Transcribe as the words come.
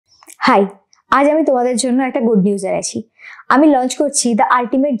High, আজ আমি তোমাদের জন্য একটা গুড নিউজে আছি। আমি লঞ্চ করছি দ্য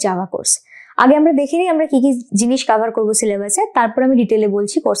আল্টিমেট জাভা কোর্স। আগে আমরা দেখে নিই আমরা কি কি জিনিস কভার করবো সিলেবাসে, তারপর আমি ডিটেলে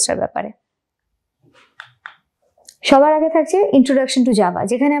বলছি কোর্সটার ব্যাপারে। সবার আগে থাকছে ইন্ট্রোডাকশন টু জাভা,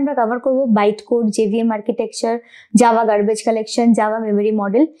 যেখানে আমরা কভার করবো byte code, JVM architecture, Java garbage collection, Java memory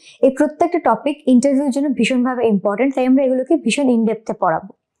model. এই প্রত্যেকটা টপিক ইন্টারভিউর জন্য ভীষণভাবে ইম্পর্টেন্ট, তাই আমরা এগুলোকে ভীষণ ইনডেপথে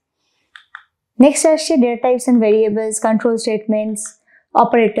পড়াবো। নেক্সট আসছে data types and variables, control statements,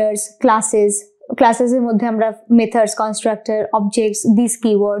 operators, ক্লাসেসের মধ্যে আমরা methods, constructor, objects, this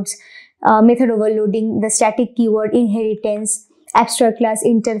keywords, method overloading, the static keyword, inheritance, abstract class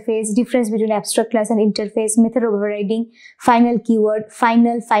interface, difference between abstract class and interface, method overriding, final keyword,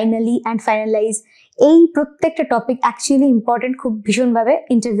 finally and finalize। এই প্রত্যেকটা topic actually important খুব ভীষণভাবে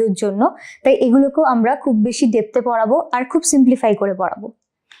ইন্টারভিউর জন্য, তাই এগুলোকেও আমরা খুব বেশি ডেপথে পড়াবো আর খুব সিম্পলিফাই করে পড়াবো।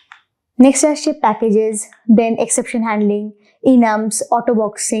 নেক্সট আসছে প্যাকেজেস, দেন এক্সেপশন হ্যান্ডলিং, ইনামস,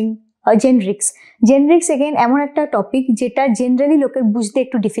 অটোবক্সিং, জেনরিক্স এগেইন এমন একটা টপিক যেটা জেনারেলি লোকের বুঝতে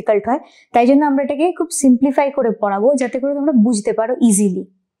একটু ডিফিকাল্ট হয়, তাই জন্য আমরা এটাকে খুব সিম্পলিফাই করে পড়াবো যাতে করে তোমরা বুঝতে পারো ইজিলি।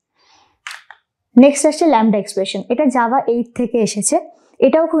 নেক্সট আসছে ল্যাম্বডা এক্সপ্রেশন, এটা জাভা 8 থেকে এসেছে,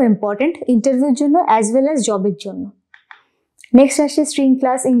 এটাও খুব ইম্পর্টেন্ট ইন্টারভিউর জন্য অ্যাজ ওয়েল অ্যাজ জবের জন্য। নেক্সট আসছে string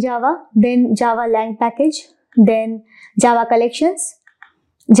class in Java, then Java lung package, then Java collections,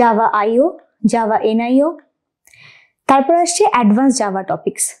 Java IO, Java এনআইও। তারপর আসছে অ্যাডভান্স জাভা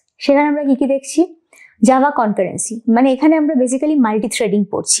টপিক্স, সেখানে আমরা কি কি দেখছি? জাভা কনকারেন্সি, মানে এখানে আমরা বেসিক্যালি মাল্টি থ্রেডিং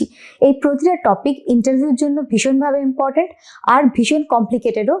পড়ছি। এই প্রতিটা টপিক ইন্টারভিউর জন্য ভীষণভাবে ইম্পর্টেন্ট আর ভীষণ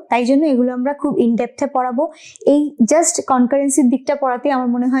কমপ্লিকেটেডও, তাই জন্য এগুলো আমরা খুব ইনডেপথে পড়াবো। এই জাস্ট কনকারেন্সির দিকটা পড়াতে আমার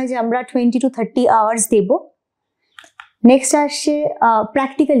মনে হয় যে আমরা 20 to 30 আওয়ার্স দেব। নেক্সট আসছে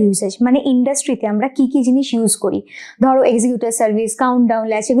প্র্যাকটিক্যাল ইউজেজ, মানে ইন্ডাস্ট্রিতে আমরা কি কি জিনিস ইউজ করি, ধরো executor service, count down,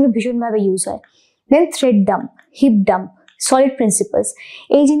 latch, এগুলো ভীষণভাবে ইউজ হয়। দেন thread dump, heap dump, solid principles,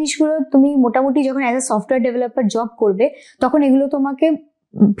 এই জিনিসগুলো তুমি মোটামুটি যখন as a software developer job করবে তখন এগুলো তোমাকে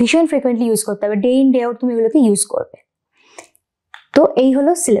ভীষণ ফ্রিকোয়েন্টলি ইউজ করতে হবে, ডে ইন ডে আউট তুমি এগুলোকে ইউজ করবে। তো এই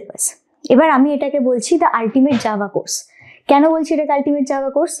হলো সিলেবাস। এবার আমি এটাকে বলছি দ্য আল্টিমেট জাভা কোর্স। কেন বলছি এটাকে আল্টিমেট জাভা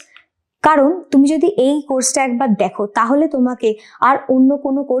কোর্স? কারণ তুমি যদি এই কোর্সটা একবার দেখো তাহলে তোমাকে আর অন্য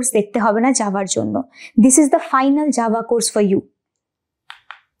কোনো কোর্স দেখতে হবে না জাভার জন্য। This is the final Java course for you.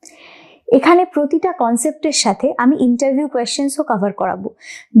 এখানে প্রতিটা কনসেপ্টের সাথে আমি ইন্টারভিউ কোয়েশ্চেন্সও কভার করাবো,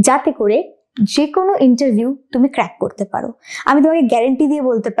 যাতে করে যে কোনো ইন্টারভিউ তুমি ক্র্যাক করতে পারো। আমি তোমাকে গ্যারেন্টি দিয়ে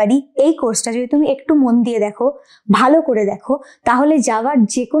বলতে পারি এই কোর্সটা যদি তুমি একটু মন দিয়ে দেখো, ভালো করে দেখো, তাহলে জাভার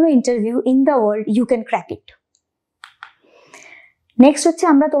যে কোনো interview in the world you can crack it. Next হচ্ছে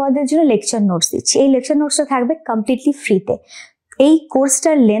আমরা তোমাদের জন্য লেকচার নোটস দিচ্ছি। এই লেকচার নোটসটা থাকবে কমপ্লিটলি ফ্রিতে। এই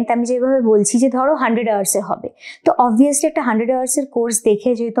কোর্সটার লেন্থ আমি যেভাবে বলছি যে ধরো 100 আওয়ার্সের হবে, তো অবভিয়াসলি একটা 100 আওয়ার্সের কোর্স দেখে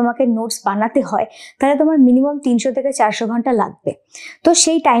যদি তোমাকে নোটস বানাতে হয় তাহলে তোমার মিনিমাম 300 থেকে 400 ঘন্টা লাগবে। তো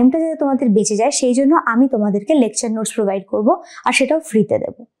সেই টাইমটা যাতে তোমাদের বেঁচে যায় সেই জন্য আমি তোমাদেরকে লেকচার নোটস প্রোভাইড করব, আর সেটাও ফ্রিতে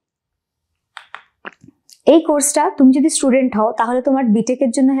দেব। এই কোর্সটা তুমি যদি স্টুডেন্ট হও তাহলে তোমার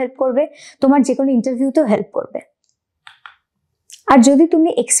বিটেকের জন্য হেল্প করবে, তোমার যে কোনো ইন্টারভিউতেও হেল্প করবে। আর যদি তুমি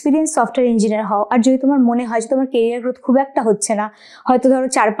এক্সপিরিয়েন্স সফটওয়্যার ইঞ্জিনিয়ার হও আর যদি তোমার মনে হয় যে তোমার কেরিয়ার গ্রোথ খুব একটা হচ্ছে না, হয়তো ধরো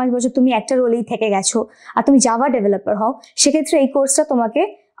 4-5 বছর তুমি একটা রোলেই থেকে গেছো আর তুমি জাভা ডেভেলপার হও, সেক্ষেত্রে এই কোর্সটা তোমাকে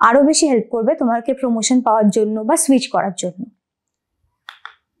আরো বেশি হেল্প করবে তোমাকে প্রমোশন পাওয়ার জন্য বা সুইচ করার জন্য।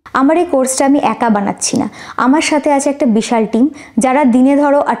 আমার এই কোর্সটা আমি একা বানাচ্ছি না, আমার সাথে আছে একটা বিশাল টিম যারা দিনে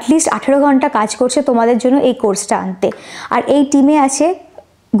ধরো অ্যাটলিস্ট 18 ঘন্টা কাজ করছে তোমাদের জন্য এই কোর্সটা আনতে। আর এই টিমে আছে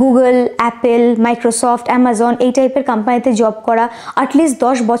গুগল, অ্যাপেল, মাইক্রোসফট, অ্যামাজন এই টাইপের কোম্পানিতে জব করা অ্যাটলিস্ট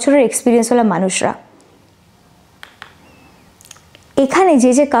 10 বছরের এক্সপিরিয়েন্সওয়ালা মানুষরা। এখানে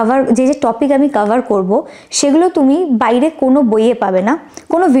যে টপিক আমি কভার করব সেগুলো তুমি বাইরে কোনো বইয়ে পাবে না,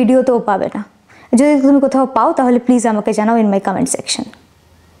 কোনো ভিডিওতেও পাবে না। যদি তুমি কোথাও পাও তাহলে প্লিজ আমাকে জানাও ইন মাই কমেন্ট সেকশন।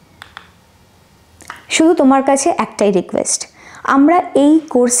 শুধু তোমার কাছে একটাই রিকোয়েস্ট, আমরা এই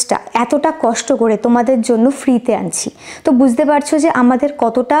কোর্সটা এতটা কষ্ট করে তোমাদের জন্য ফ্রিতে আনছি, তো বুঝতে পারছো যে আমাদের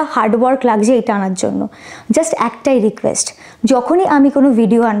কতটা হার্ডওয়ার্ক লাগছে এটা আনার জন্য। জাস্ট একটাই রিকোয়েস্ট, যখনই আমি কোনো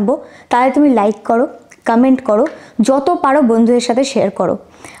ভিডিও আনবো তাহলে তুমি লাইক করো, কমেন্ট করো, যত পারো বন্ধুদের সাথে শেয়ার করো,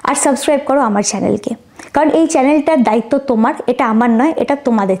 আর সাবস্ক্রাইব করো আমার চ্যানেলকে, কারণ এই চ্যানেলটার দায়িত্ব তোমার, এটা আমার নয়, এটা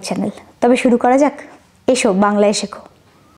তোমাদের চ্যানেল। তবে শুরু করা যাক, এসো বাংলায় শেখো।